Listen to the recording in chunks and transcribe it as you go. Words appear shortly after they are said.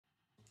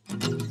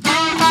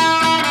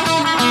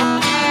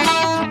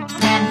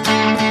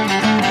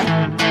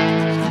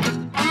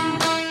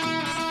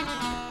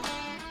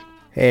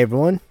Hey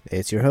everyone,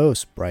 it's your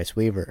host, Bryce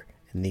Weaver,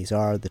 and these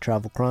are the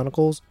Travel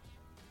Chronicles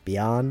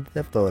Beyond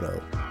the Photo.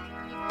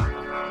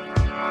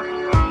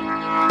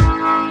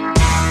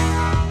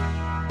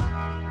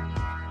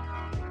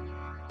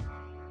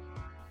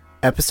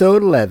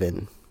 Episode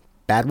 11,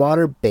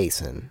 Badwater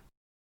Basin.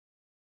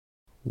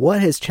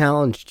 What has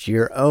challenged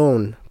your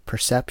own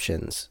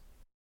perceptions?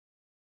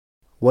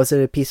 Was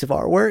it a piece of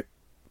artwork?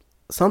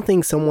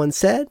 Something someone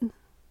said?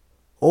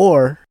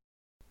 Or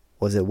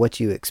was it what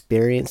you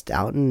experienced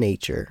out in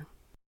nature?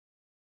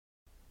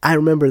 I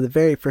remember the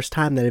very first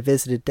time that I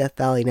visited Death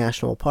Valley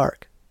National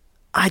Park.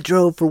 I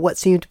drove for what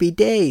seemed to be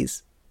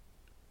days.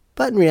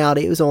 But in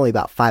reality, it was only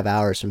about 5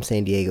 hours from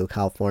San Diego,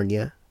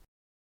 California.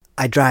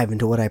 I drive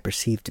into what I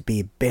perceived to be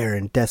a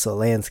barren, desolate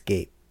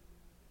landscape.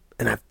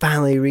 And I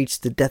finally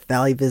reached the Death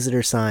Valley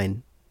visitor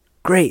sign.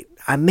 Great,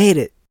 I made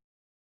it.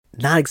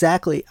 Not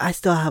exactly. I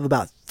still have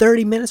about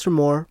 30 minutes or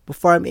more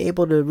before I'm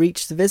able to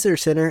reach the visitor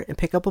center and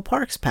pick up a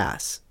parks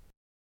pass.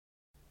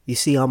 You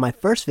see, on my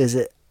first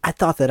visit, I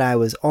thought that I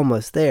was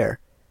almost there.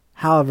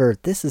 However,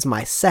 this is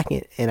my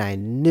second, and I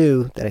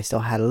knew that I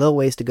still had a little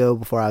ways to go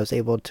before I was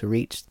able to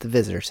reach the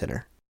visitor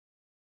center.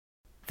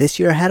 This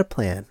year I had a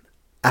plan.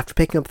 After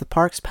picking up the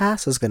parks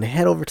pass, I was going to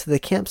head over to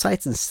the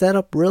campsites and set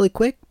up really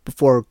quick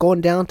before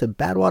going down to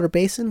Badwater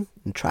Basin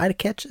and try to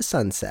catch a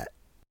sunset.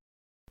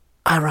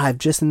 I arrived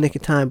just in the nick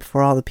of time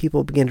before all the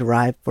people began to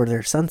arrive for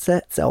their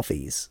sunset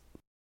selfies.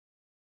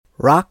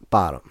 Rock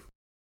bottom.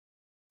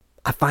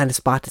 I find a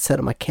spot to set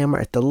up my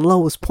camera at the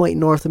lowest point in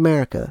North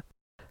America.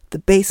 The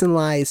basin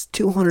lies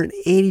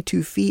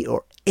 282 feet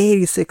or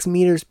 86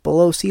 meters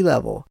below sea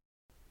level.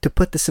 To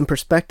put this in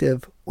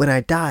perspective, when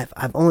I dive,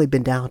 I've only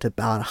been down to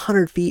about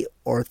 100 feet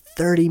or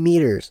 30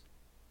 meters,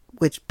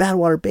 which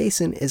Badwater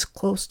Basin is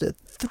close to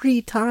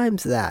 3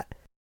 times that.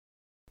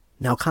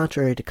 Now,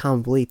 contrary to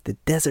common belief, the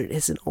desert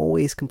isn't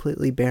always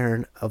completely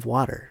barren of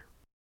water.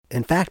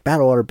 In fact,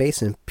 Badwater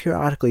Basin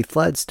periodically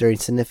floods during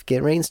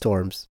significant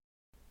rainstorms.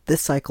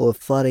 This cycle of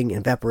flooding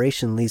and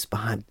evaporation leaves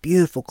behind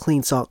beautiful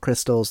clean salt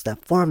crystals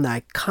that form the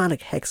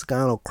iconic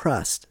hexagonal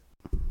crust,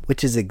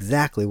 which is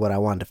exactly what I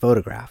wanted to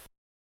photograph.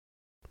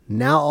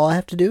 Now all I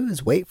have to do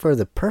is wait for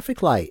the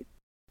perfect light.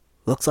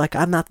 Looks like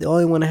I'm not the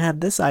only one to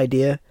have this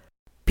idea.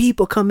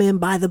 People come in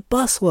by the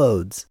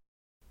busloads.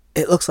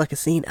 It looks like a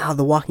scene out of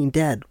The Walking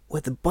Dead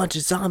with a bunch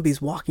of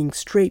zombies walking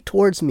straight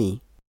towards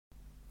me.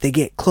 They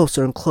get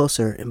closer and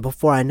closer, and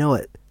before I know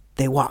it,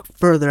 they walk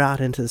further out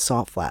into the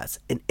salt flats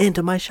and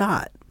into my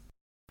shot.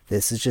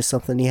 This is just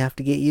something you have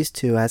to get used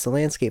to as a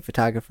landscape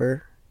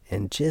photographer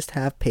and just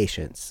have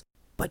patience.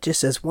 But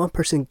just as one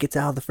person gets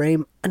out of the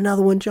frame,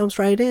 another one jumps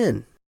right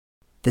in.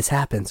 This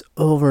happens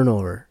over and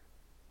over,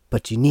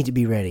 but you need to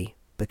be ready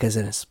because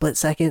in a split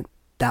second,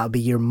 that'll be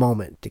your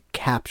moment to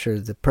capture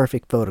the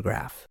perfect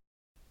photograph.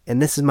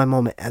 And this is my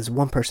moment as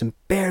one person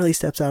barely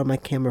steps out of my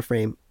camera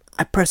frame.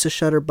 I press the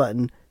shutter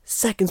button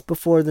seconds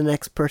before the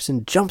next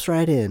person jumps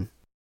right in.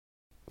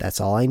 That's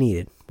all I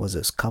needed was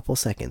those couple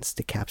seconds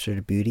to capture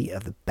the beauty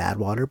of the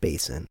Badwater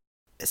Basin.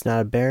 It's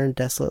not a barren,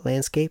 desolate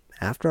landscape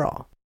after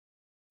all.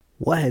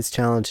 What has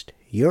challenged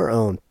your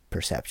own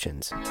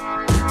perceptions?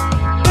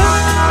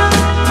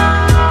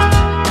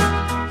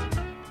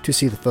 To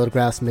see the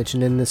photographs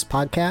mentioned in this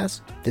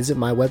podcast, visit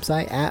my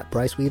website at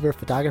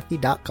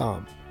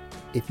bryceweaverphotography.com.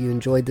 If you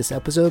enjoyed this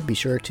episode, be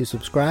sure to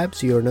subscribe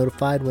so you are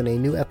notified when a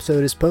new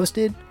episode is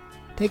posted.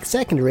 Take a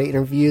second to rate and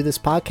review this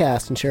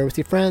podcast and share with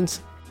your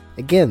friends.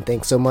 Again,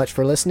 thanks so much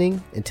for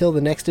listening. Until the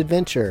next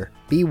adventure,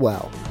 be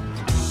well.